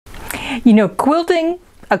You know, quilting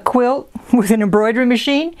a quilt with an embroidery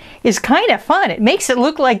machine is kind of fun. It makes it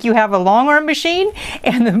look like you have a long arm machine,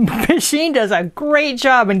 and the machine does a great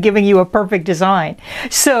job in giving you a perfect design.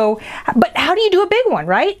 So, but how do you do a big one,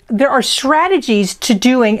 right? There are strategies to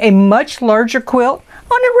doing a much larger quilt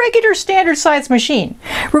on a regular standard size machine.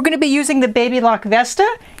 We're going to be using the Baby Lock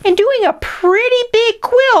Vesta and doing a pretty big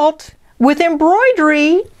quilt with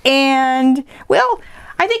embroidery, and well,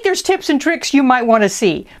 I think there's tips and tricks you might want to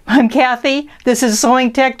see. I'm Kathy. This is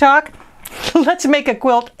Sewing Tech Talk. Let's make a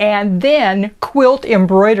quilt and then quilt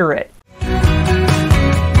embroider it.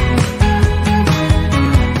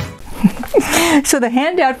 So the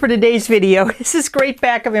handout for today's video is this great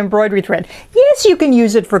pack of embroidery thread. Yes, you can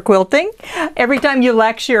use it for quilting. Every time you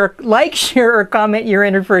like, share, or comment, you're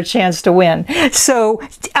entered for a chance to win. So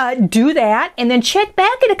do that, and then check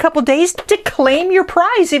back in a couple days to claim your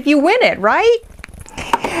prize if you win it, right?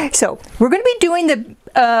 So we're going to be doing the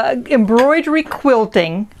embroidery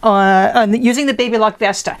quilting using the Baby Lock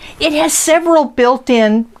Vesta. It has several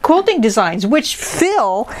built-in quilting designs which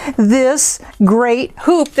fill this great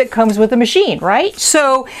hoop that comes with the machine, right?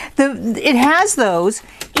 So it has those.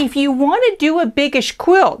 If you want to do a biggish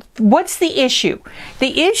quilt, what's the issue?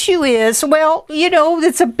 The issue is, well, you know,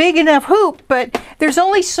 it's a big enough hoop, but there's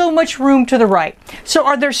only so much room to the right. So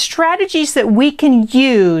are there strategies that we can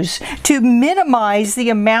use to minimize the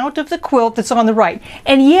amount of the quilt that's on the right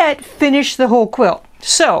and yet finish the whole quilt?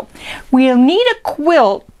 So we'll need a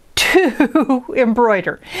quilt to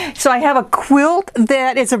embroider. So I have a quilt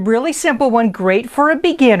that is a really simple one, great for a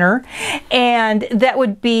beginner, and that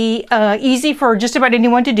would be easy for just about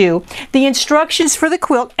anyone to do. The instructions for the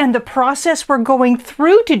quilt and the process we're going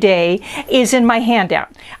through today is in my handout.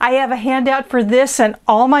 I have a handout for this and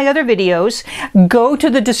all my other videos. Go to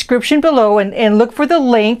the description below and look for the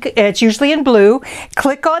link. It's usually in blue.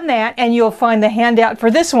 Click on that and you'll find the handout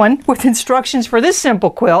for this one with instructions for this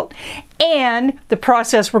simple quilt, and the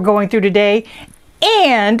process we're going through today,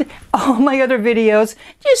 and all my other videos,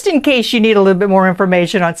 just in case you need a little bit more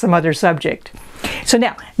information on some other subject. So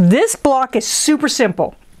now, this block is super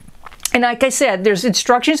simple. And like I said, there's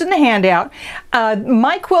instructions in the handout.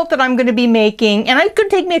 My quilt that I'm going to be making, and it's going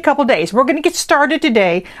to take me a couple days. We're going to get started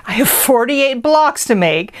today. I have 48 blocks to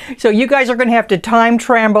make, so you guys are going to have to time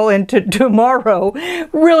travel into tomorrow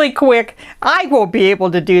really quick. I won't be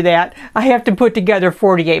able to do that. I have to put together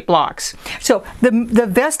 48 blocks. So the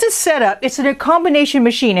Vesta setup, it's a combination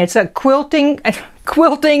machine. It's a quilting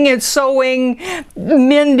and sewing,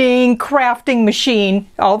 mending, crafting machine,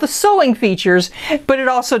 all the sewing features, but it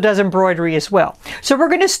also does embroidery as well. So we're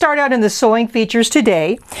going to start out in the sewing features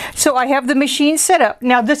today. So I have the machine set up.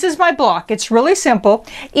 Now this is my block. It's really simple.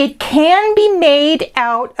 It can be made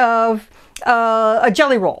out of a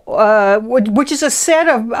jelly roll, which is a set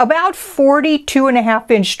of about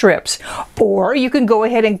 42.5-inch strips, or you can go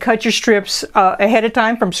ahead and cut your strips ahead of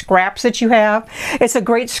time from scraps that you have. It's a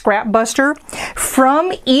great scrap buster.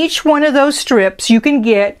 From each one of those strips you can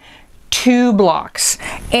get 2 blocks,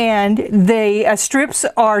 and the strips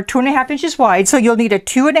are 2.5 inches wide, so you'll need a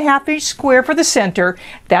 2.5-inch square for the center.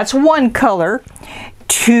 That's one color.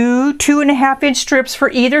 2 2.5-inch strips for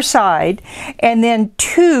either side, and then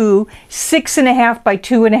 2 6.5 by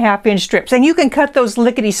 2.5-inch strips. And you can cut those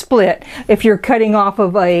lickety split if you're cutting off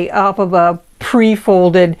of a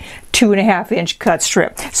pre-folded 2.5-inch cut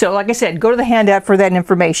strip. So like I said, go to the handout for that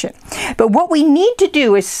information. But what we need to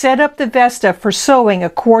do is set up the Vesta for sewing a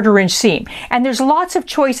 1/4-inch seam. And there's lots of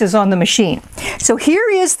choices on the machine. So here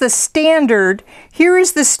is the standard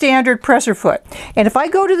presser foot. And if I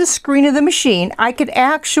go to the screen of the machine, I could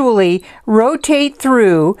actually rotate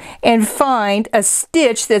through and find a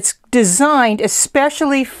stitch that's designed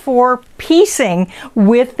especially for piecing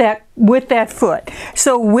with that foot.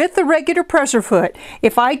 So with the regular presser foot,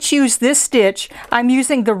 if I choose this stitch, I'm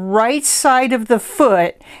using the right side of the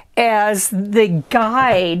foot as the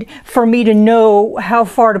guide for me to know how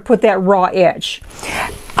far to put that raw edge.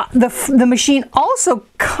 The machine also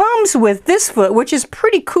comes with this foot, which is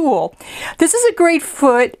pretty cool. This is a great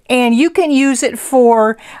foot, and you can use it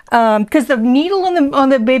for, because the needle on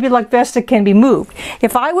the Baby Lock Vesta can be moved.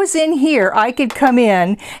 If I was in here, I could come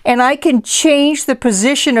in and I can change the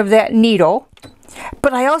position of that needle.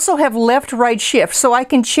 But I also have left-right shift, so I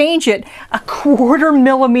can change it 1/4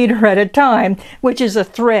 millimeter at a time, which is a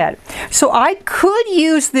thread. So I could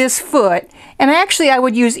use this foot, and actually I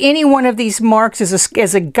would use any one of these marks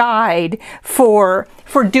as a guide for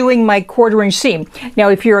doing my 1/4-inch seam. Now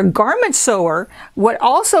if you're a garment sewer, what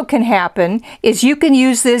also can happen is you can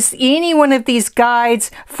use any one of these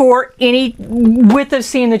guides for any width of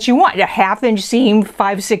seam that you want, a 1/2-inch seam,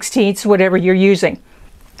 5/16, whatever you're using.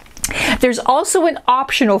 There's also an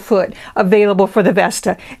optional foot available for the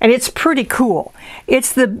Vesta, and it's pretty cool.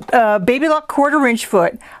 It's the Baby Lock 1/4 inch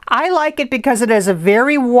foot. I like it because it has a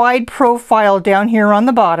very wide profile down here on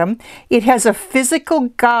the bottom. It has a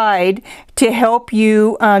physical guide to help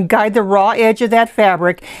you guide the raw edge of that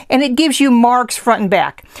fabric, and it gives you marks front and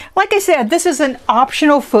back. Like I said, this is an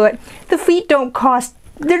optional foot. The feet don't cost,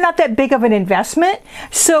 they're not that big of an investment.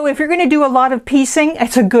 So if you're going to do a lot of piecing,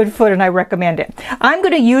 it's a good foot and I recommend it. I'm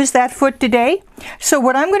going to use that foot today. So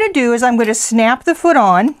what I'm going to do is I'm going to snap the foot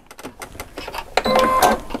on.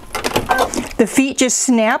 The feet just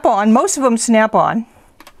snap on. Most of them snap on.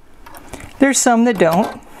 There's some that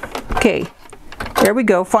don't. Okay, there we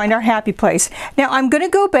go. Find our happy place. Now I'm going to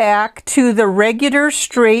go back to the regular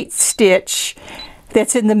straight stitch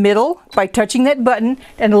that's in the middle by touching that button.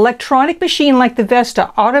 An electronic machine like the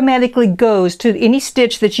Vesta automatically goes to any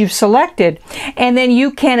stitch that you've selected, and then you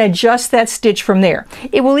can adjust that stitch from there.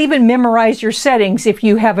 It will even memorize your settings if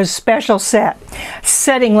you have a special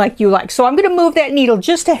setting like you like. So I'm going to move that needle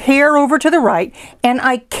just a hair over to the right, and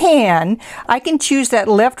I can choose that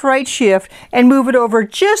left-right shift and move it over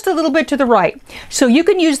just a little bit to the right. So you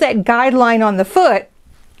can use that guideline on the foot.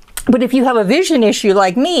 But if you have a vision issue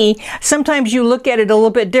like me, sometimes you look at it a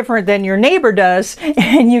little bit different than your neighbor does,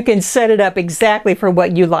 and you can set it up exactly for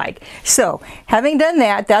what you like. So, having done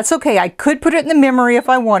that, that's okay. I could put it in the memory if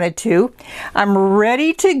I wanted to. I'm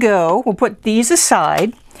ready to go. We'll put these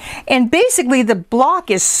aside. And basically, the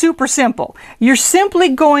block is super simple. You're simply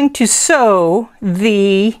going to sew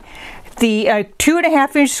the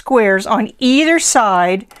 2.5 inch squares on either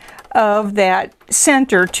side of that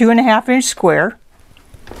center 2.5 inch square.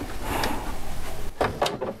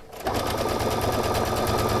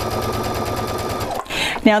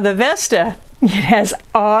 Now the Vesta, it has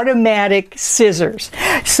automatic scissors.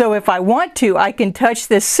 So if I want to, I can touch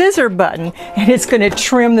this scissor button and it's going to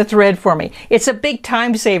trim the thread for me. It's a big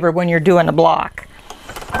time saver when you're doing a block.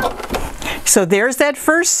 So there's that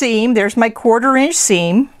first seam. There's my 1/4 inch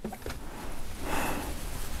seam.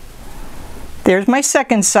 There's my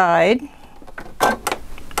second side.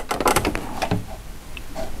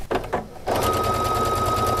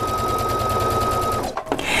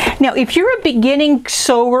 Now, if you're a beginning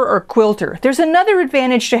sewer or quilter, there's another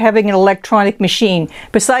advantage to having an electronic machine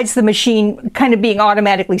besides the machine kind of being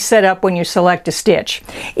automatically set up when you select a stitch.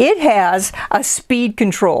 It has a speed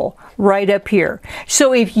control right up here.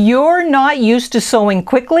 So if you're not used to sewing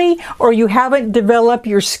quickly, or you haven't developed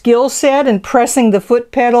your skill set in pressing the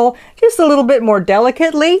foot pedal just a little bit more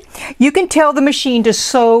delicately, you can tell the machine to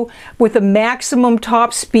sew with a maximum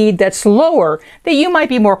top speed that's lower that you might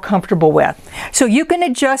be more comfortable with. So you can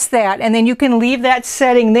adjust that, and then you can leave that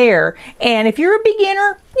setting there. And if you're a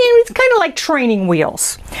beginner, it's kind of like training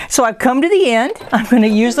wheels. So I've come to the end. I'm going to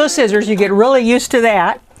use those scissors. You get really used to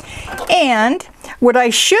that. And what I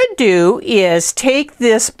should do is take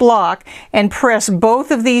this block and press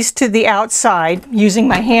both of these to the outside using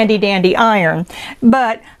my handy dandy iron.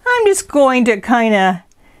 But I'm just going to kind of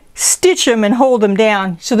stitch them and hold them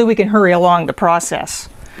down so that we can hurry along the process.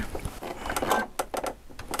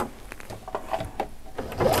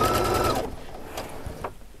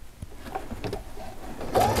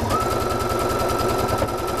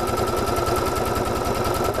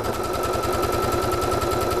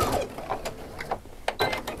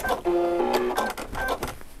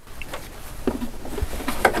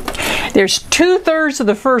 There's 2/3 of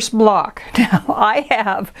the first block. Now I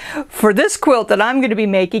have, for this quilt that I'm going to be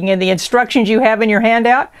making and the instructions you have in your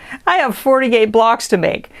handout, I have 48 blocks to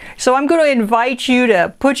make. So I'm going to invite you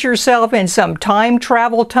to put yourself in some time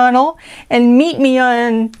travel tunnel and meet me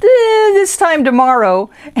on this time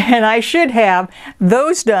tomorrow, and I should have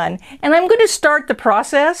those done. And I'm going to start the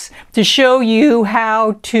process to show you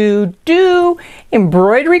how to do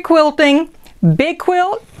embroidery quilting, big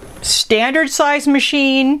quilt, standard size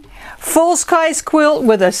machine, full size quilt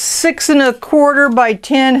with a 6 1/4 by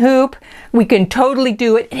 10 hoop. We can totally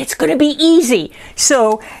do it, and it's going to be easy.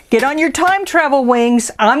 So get on your time travel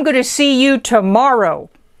wings. I'm going to see you tomorrow.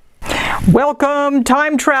 Welcome,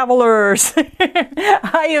 time travelers.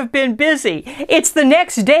 I have been busy. It's the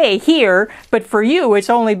next day here, but for you it's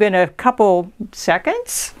only been a couple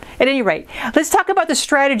seconds. At any rate, let's talk about the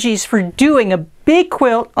strategies for doing a big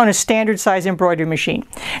quilt on a standard size embroidery machine.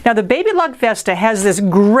 Now the Baby Lock Vesta has this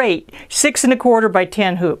great 6 1/4 by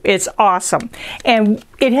 10 hoop. It's awesome. And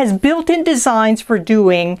it has built-in designs for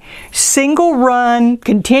doing single run,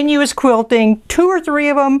 continuous quilting, 2 or 3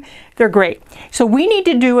 of them. They're great. So we need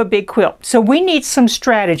to do a big quilt. So we need some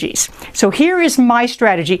strategies. So here is my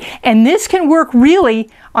strategy. And this can work really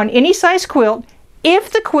on any size quilt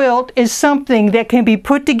if the quilt is something that can be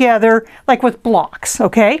put together like with blocks,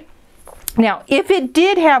 okay? Now, if it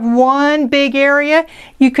did have one big area,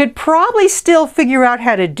 you could probably still figure out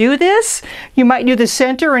how to do this. You might do the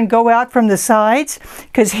center and go out from the sides,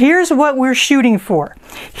 because here's what we're shooting for.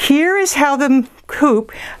 Here is how the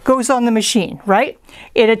hoop goes on the machine, right?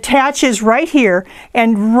 It attaches right here,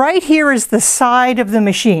 and right here is the side of the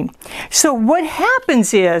machine. So what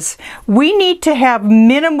happens is we need to have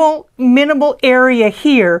minimal area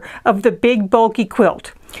here of the big bulky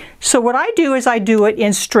quilt. So what I do is I do it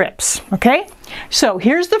in strips, okay? So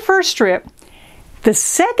here's the first strip. The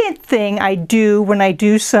second thing I do when I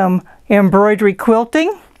do some embroidery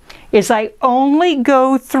quilting is I only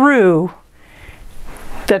go through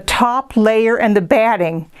the top layer and the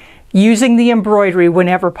batting using the embroidery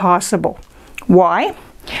whenever possible. Why?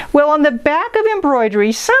 Well, on the back of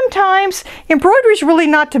embroidery, sometimes embroidery is really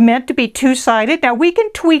not meant to be two-sided. Now, we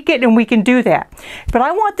can tweak it and we can do that. But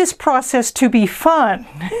I want this process to be fun.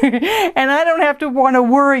 And I don't have to want to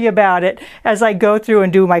worry about it as I go through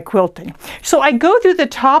and do my quilting. So I go through the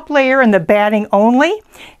top layer and the batting only.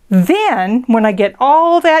 Then, when I get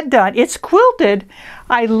all that done, it's quilted,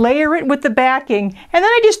 I layer it with the backing, and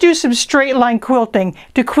then I just do some straight line quilting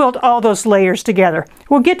to quilt all those layers together.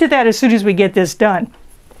 We'll get to that as soon as we get this done.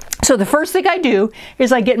 So the first thing I do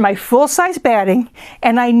is I get my full-size batting,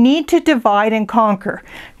 and I need to divide and conquer.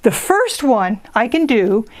 The first one I can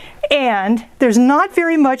do, and there's not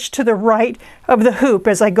very much to the right of the hoop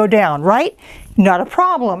as I go down, right? Not a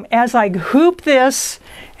problem. As I hoop this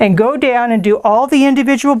and go down and do all the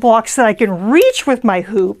individual blocks that I can reach with my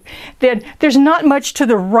hoop, then there's not much to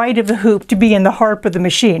the right of the hoop to be in the heart of the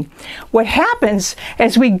machine. What happens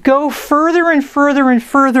as we go further and further and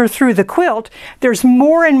further through the quilt, there's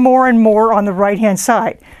more and more and more on the right-hand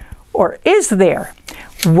side. Or is there?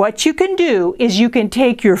 What you can do is you can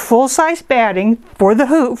take your full-size batting for the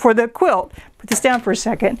hoop, for the quilt, put this down for a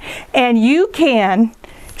second, and you can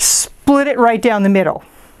split it right down the middle.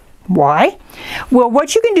 Why? Well,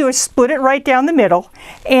 what you can do is split it right down the middle,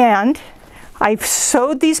 and I've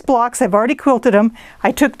sewed these blocks, I've already quilted them.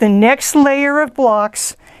 I took the next layer of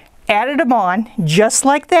blocks, added them on, just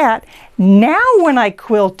like that. Now when I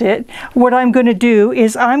quilt it, what I'm going to do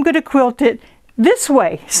is I'm going to quilt it this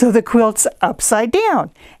way, so the quilt's upside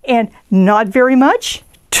down, and not very much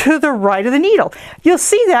to the right of the needle. You'll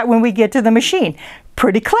see that when we get to the machine.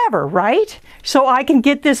 Pretty clever, right? So I can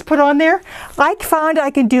get this put on there. I found I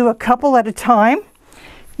can do a couple at a time.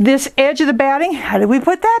 This edge of the batting, how do we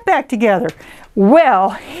put that back together?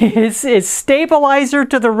 Well, it's stabilizer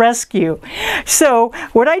to the rescue. So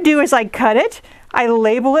what I do is I cut it, I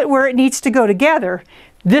label it where it needs to go together.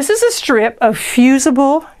 This is a strip of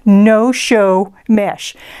fusible no-show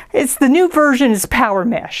mesh. It's the new version is power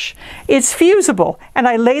mesh. It's fusible, and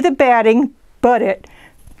I lay the batting, butt it,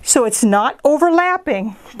 so it's not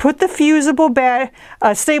overlapping. Put the fusible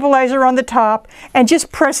stabilizer on the top and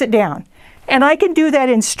just press it down. And I can do that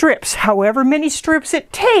in strips, however many strips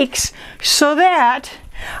it takes, so that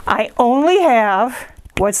I only have,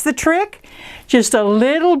 what's the trick? Just a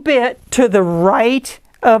little bit to the right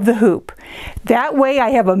of the hoop. That way I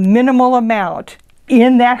have a minimal amount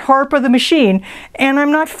in that harp of the machine, and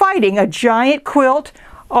I'm not fighting a giant quilt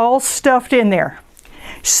all stuffed in there.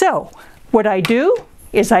 So what I do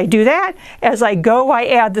is I do that. As I go, I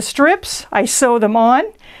add the strips, I sew them on.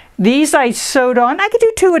 These I sewed on. I could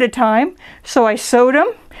do two at a time, so I sewed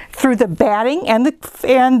them through the batting and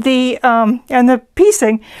the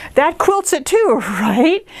piecing. That quilts it too,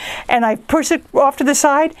 right? And I push it off to the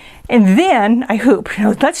side, and then I hoop.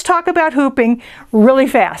 Now, let's talk about hooping really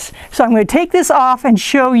fast. So I'm going to take this off and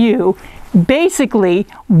show you basically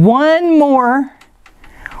one more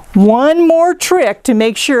trick to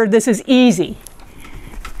make sure this is easy,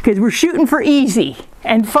 because we're shooting for easy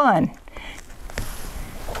and fun,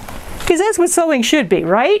 because that's what sewing should be,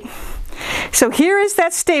 right? So here is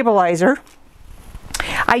that stabilizer.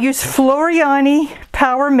 I use Floriani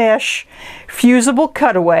Power Mesh Fusible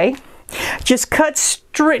Cutaway. Just cut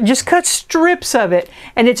strips of it,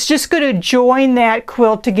 and it's just going to join that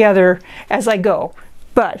quilt together as I go.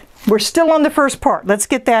 But we're still on the first part. Let's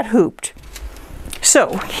get that hooped.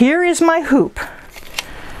 So here is my hoop.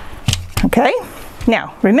 Okay?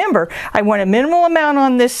 Now, remember, I want a minimal amount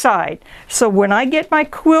on this side. So when I get my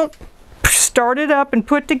quilt started up and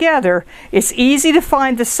put together, it's easy to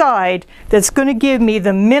find the side that's going to give me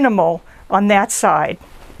the minimal on that side.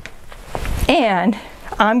 And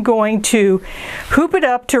I'm going to hoop it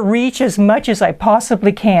up to reach as much as I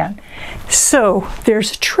possibly can. So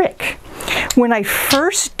there's a trick. When I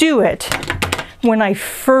first do it, when I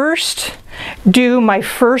first do my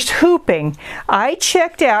first hooping, I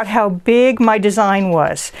checked out how big my design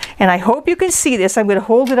was. And I hope you can see this. I'm going to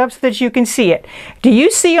hold it up so that you can see it. Do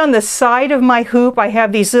you see on the side of my hoop I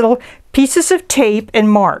have these little pieces of tape and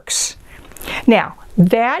marks? Now,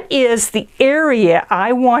 that is the area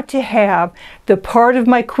I want to have the part of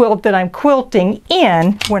my quilt that I'm quilting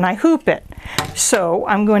in when I hoop it. So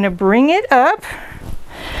I'm going to bring it up.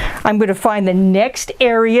 I'm going to find the next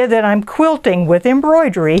area that I'm quilting with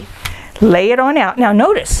embroidery, lay it on out. Now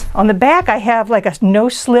notice, on the back I have like a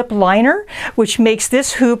no-slip liner, which makes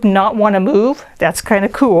this hoop not want to move. That's kind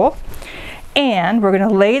of cool. And we're going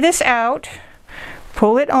to lay this out,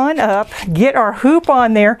 pull it on up, get our hoop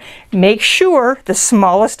on there, make sure the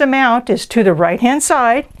smallest amount is to the right-hand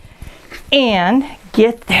side, and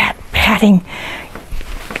get that padding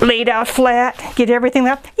laid out flat, get everything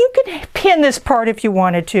up. You could pin this part if you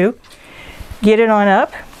wanted to. Get it on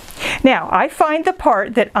up. Now, I find the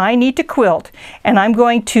part that I need to quilt, and I'm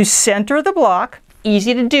going to center the block.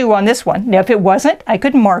 Easy to do on this one. Now, if it wasn't, I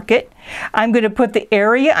could mark it. I'm going to put the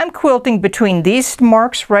area I'm quilting between these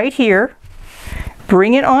marks right here,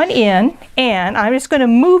 bring it on in, and I'm just going to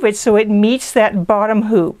move it so it meets that bottom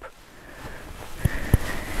hoop.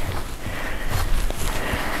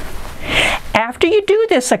 After you do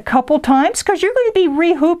this a couple times, because you're going to be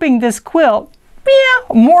re-hooping this quilt,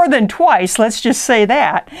 yeah, more than twice, let's just say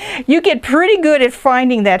that, you get pretty good at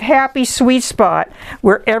finding that happy sweet spot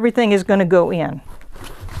where everything is going to go in.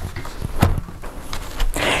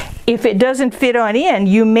 If it doesn't fit on in,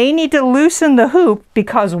 you may need to loosen the hoop,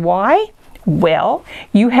 because why? Well,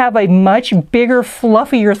 you have a much bigger,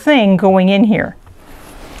 fluffier thing going in here.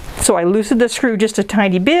 So I loosened the screw just a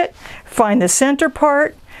tiny bit, find the center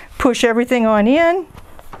part, push everything on in.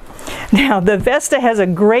 Now, the Vesta has a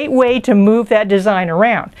great way to move that design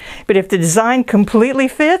around, but if the design completely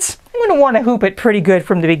fits, I'm going to want to hoop it pretty good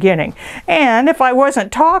from the beginning. And if I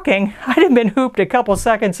wasn't talking, I'd have been hooped a couple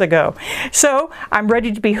seconds ago. So I'm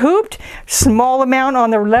ready to be hooped, small amount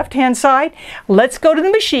on the left-hand side. Let's go to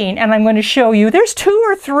the machine, and I'm going to show you, there's 2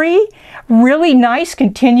 or 3 really nice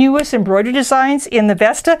continuous embroidery designs in the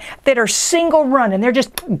Vesta that are single run, and they're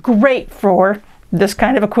just great for this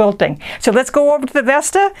kind of a quilting. So let's go over to the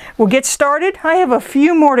Vesta. We'll get started. I have a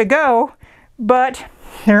few more to go, but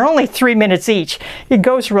they're only 3 minutes each. It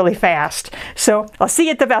goes really fast. So I'll see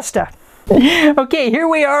you at the Vesta. Okay, here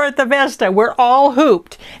we are at the Vesta. We're all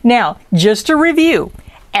hooped. Now, just to review,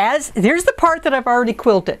 here's the part that I've already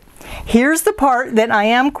quilted. Here's the part that I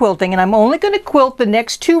am quilting, and I'm only going to quilt the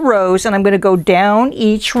next 2 rows, and I'm going to go down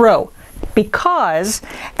each row because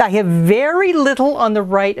I have very little on the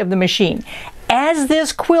right of the machine. As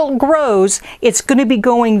this quilt grows, it's going to be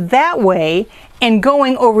going that way and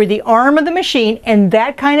going over the arm of the machine, and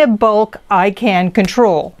that kind of bulk I can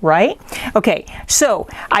control, right? Okay, so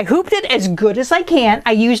I hooped it as good as I can.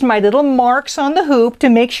 I used my little marks on the hoop to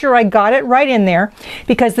make sure I got it right in there,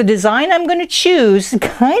 because the design I'm going to choose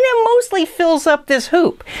kind of mostly fills up this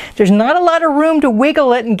hoop. There's not a lot of room to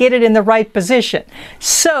wiggle it and get it in the right position.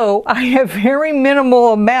 So I have very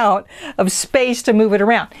minimal amount of space to move it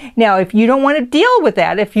around. Now, if you don't want to deal with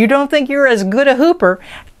that, if you don't think you're as good a hooper,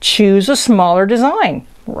 choose a smaller design,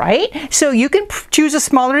 right? So you can choose a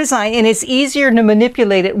smaller design, and it's easier to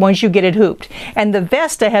manipulate it once you get it hooped. And the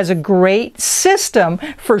Vesta has a great system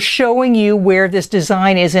for showing you where this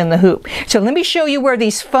design is in the hoop. So let me show you where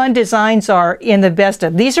these fun designs are in the Vesta.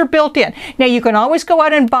 These are built in. Now you can always go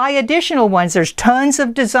out and buy additional ones. There's tons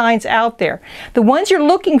of designs out there. The ones you're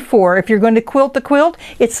looking for, if you're going to quilt the quilt,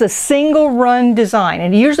 it's a single run design,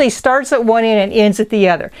 and it usually starts at one end and ends at the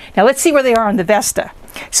other. Now let's see where they are on the Vesta.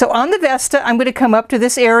 So on the Vesta, I'm going to come up to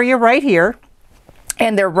this area right here,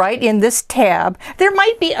 and they're right in this tab. There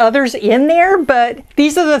might be others in there, but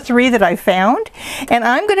these are the 3 that I found. And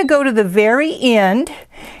I'm going to go to the very end.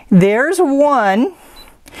 There's one,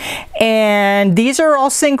 and these are all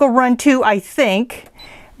single run too, I think.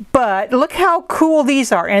 But look how cool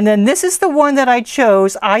these are. And then this is the one that I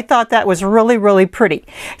chose. I thought that was really, really pretty.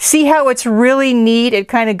 See how it's really neat? It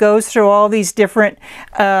kind of goes through all these different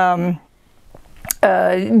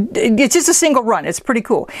it's just a single run. It's pretty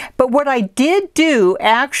cool. But what I did do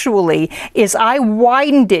actually is I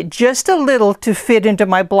widened it just a little to fit into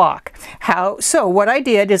my block. So what I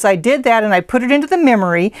did is I did that, and I put it into the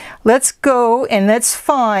memory. Let's go and let's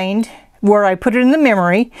find where I put it in the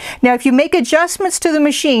memory. Now, if you make adjustments to the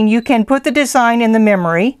machine, you can put the design in the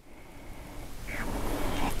memory.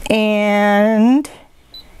 And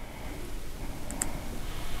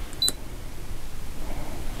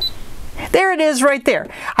there it is right there.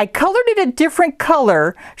 I colored it a different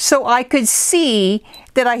color so I could see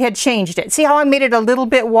that I had changed it. See how I made it a little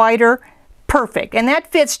bit wider? Perfect, and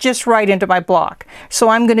that fits just right into my block. So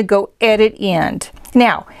I'm going to go edit end.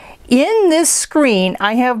 Now, in this screen,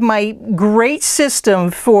 I have my great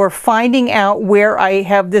system for finding out where I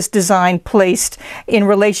have this design placed in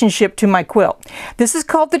relationship to my quilt. This is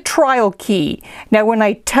called the trial key. Now, when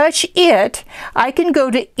I touch it, I can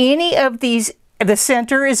go to any of these. The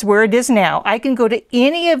center is where it is now. I can go to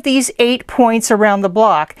any of these 8 points around the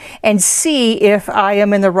block and see if I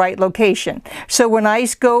am in the right location. So when I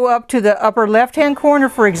go up to the upper left-hand corner,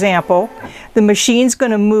 for example, the machine's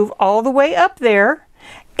going to move all the way up there,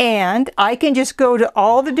 and I can just go to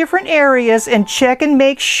all the different areas and check and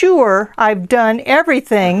make sure I've done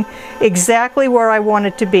everything exactly where I want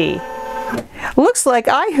it to be. Looks like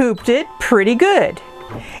I hooped it pretty good.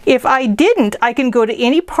 If I didn't, I can go to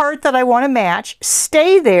any part that I want to match,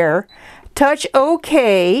 stay there, touch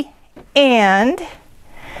OK, and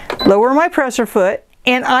lower my presser foot,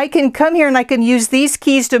 and I can come here and I can use these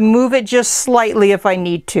keys to move it just slightly if I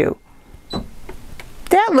need to.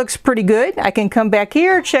 That looks pretty good. I can come back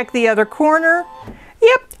here, check the other corner.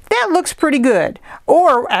 Yep, that looks pretty good.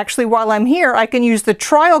 Or actually, while I'm here, I can use the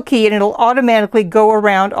trial key and it'll automatically go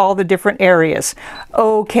around all the different areas.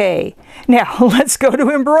 Okay, now let's go to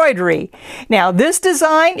embroidery. Now this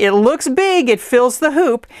design, it looks big, it fills the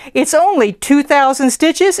hoop. It's only 2,000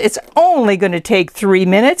 stitches. It's only going to take 3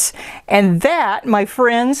 minutes. And that, my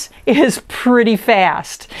friends, is pretty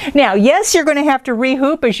fast. Now, yes, you're going to have to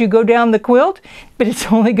rehoop as you go down the quilt, but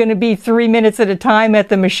it's only going to be 3 minutes at a time at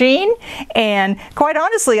the machine. And quite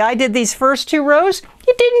honestly, I did these first 2 rows.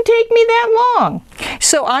 It didn't take me that long.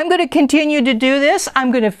 So I'm going to continue to do this.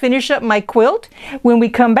 I'm going to finish up my quilt. When we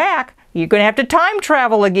come back, you're going to have to time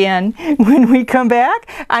travel again. When we come back,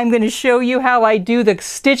 I'm going to show you how I do the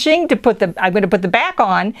stitching to put the, I'm going to put the back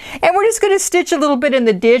on, and we're just going to stitch a little bit in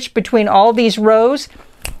the ditch between all these rows,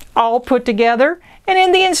 all put together. And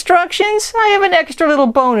in the instructions, I have an extra little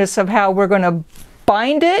bonus of how we're going to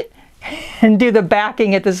bind it and do the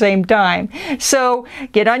backing at the same time. So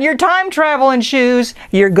get on your time traveling shoes.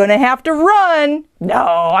 You're going to have to run. No,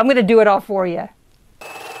 I'm going to do it all for you.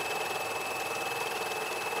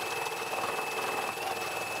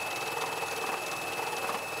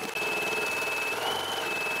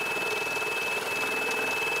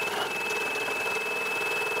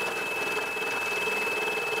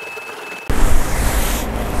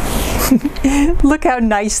 Look how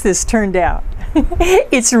nice this turned out.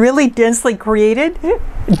 It's really densely created,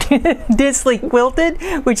 densely quilted,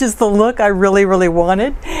 which is the look I really, really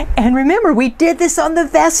wanted. And remember, we did this on the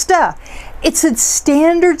Vesta. It's a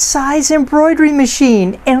standard size embroidery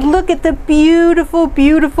machine. And look at the beautiful,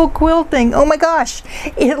 beautiful quilting. Oh my gosh.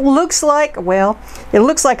 It looks like, well, it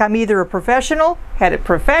looks like I'm either a professional, had it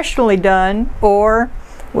professionally done, or,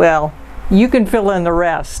 well, you can fill in the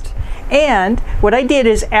rest. And what I did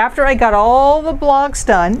is, after I got all the blocks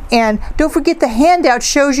done, and don't forget the handout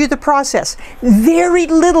shows you the process. Very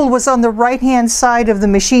little was on the right-hand side of the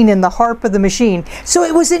machine in the harp of the machine. So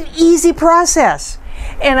it was an easy process.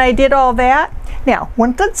 And I did all that. Now,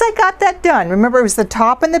 once I got that done, remember it was the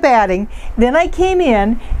top and the batting, then I came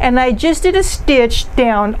in and I just did a stitch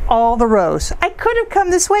down all the rows. I could have come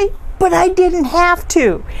this way, but I didn't have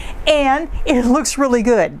to. And it looks really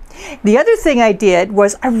good. The other thing I did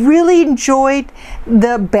was I really enjoyed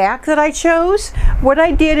the back that I chose. What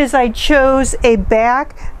I did is I chose a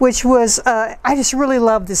back which was, I just really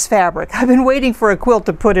love this fabric. I've been waiting for a quilt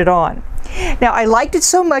to put it on. Now, I liked it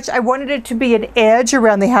so much, I wanted it to be an edge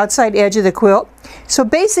around the outside edge of the quilt. So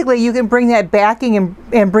basically, you can bring that backing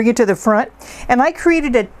and bring it to the front. And I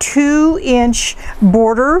created a 2-inch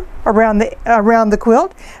border around the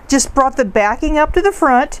quilt. Just brought the backing up to the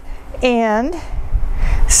front and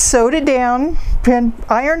sewed it down,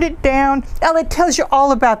 ironed it down. Now, it tells you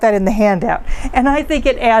all about that in the handout. And I think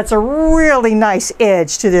it adds a really nice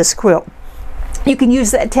edge to this quilt. You can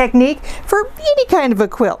use that technique for any kind of a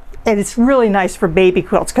quilt. And it's really nice for baby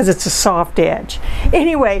quilts because it's a soft edge.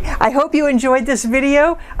 Anyway, I hope you enjoyed this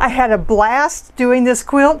video. I had a blast doing this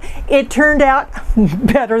quilt. It turned out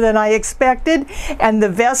better than I expected. And the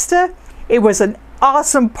Vesta, it was an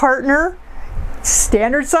awesome partner.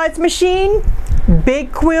 Standard size machine,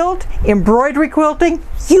 big quilt, embroidery quilting.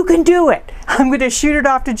 You can do it. I'm going to shoot it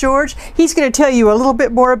off to George. He's going to tell you a little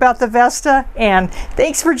bit more about the Vesta. And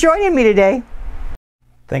thanks for joining me today.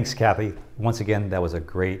 Thanks, Cathy. Once again, that was a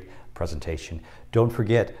great presentation. Don't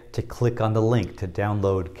forget to click on the link to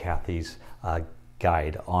download Cathy's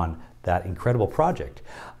guide on that incredible project.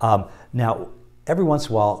 Now, every once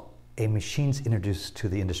in a while, a machine's introduced to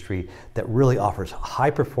the industry that really offers high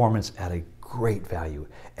performance at a great value,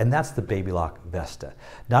 and that's the Baby Lock Vesta.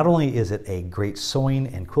 Not only is it a great sewing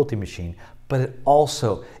and quilting machine, but it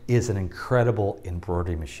also is an incredible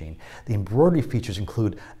embroidery machine. The embroidery features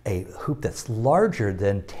include a hoop that's larger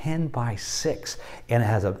than 10 by 6, and it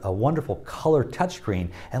has a wonderful color touchscreen.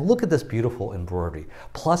 And look at this beautiful embroidery.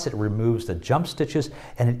 Plus it removes the jump stitches,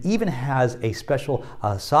 and it even has a special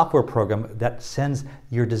software program that sends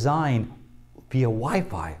your design via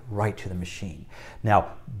Wi-Fi right to the machine.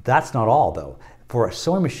 Now, that's not all though. For a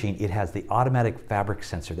sewing machine, it has the automatic fabric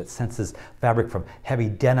sensor that senses fabric from heavy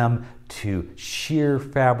denim to sheer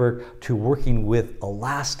fabric to working with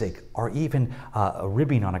elastic or even a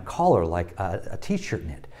ribbing on a collar like a t-shirt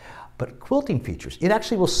knit. But quilting features, it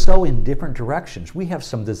actually will sew in different directions. We have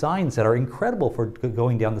some designs that are incredible for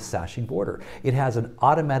going down the sashing border. It has an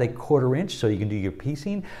automatic 1/4 inch so you can do your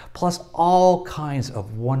piecing, plus all kinds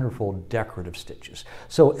of wonderful decorative stitches.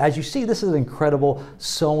 So as you see, this is an incredible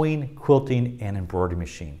sewing, quilting, and embroidery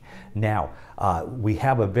machine. Now, we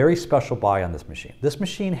have a very special buy on this machine. This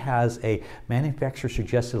machine has a manufacturer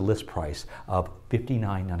suggested list price of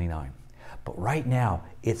 $59.99. But right now,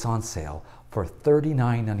 it's on sale for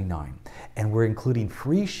 $39.99, and we're including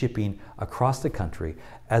free shipping across the country,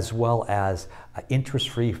 as well as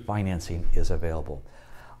interest-free financing is available.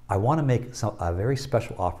 I want to make a very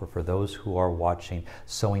special offer for those who are watching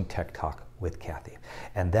Sewing Tech Talk with Cathy,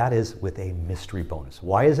 and that is with a mystery bonus.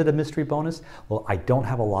 Why is it a mystery bonus? Well, I don't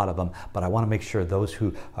have a lot of them, but I want to make sure those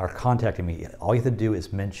who are contacting me, all you have to do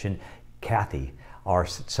is mention Cathy, our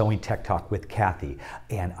Sewing Tech Talk with Cathy,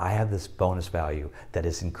 and I have this bonus value that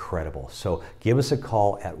is incredible. So give us a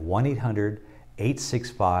call at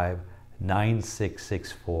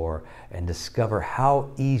 1-800-865-9664 and discover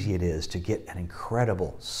how easy it is to get an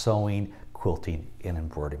incredible sewing, quilting, and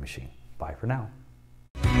embroidery machine. Bye for now.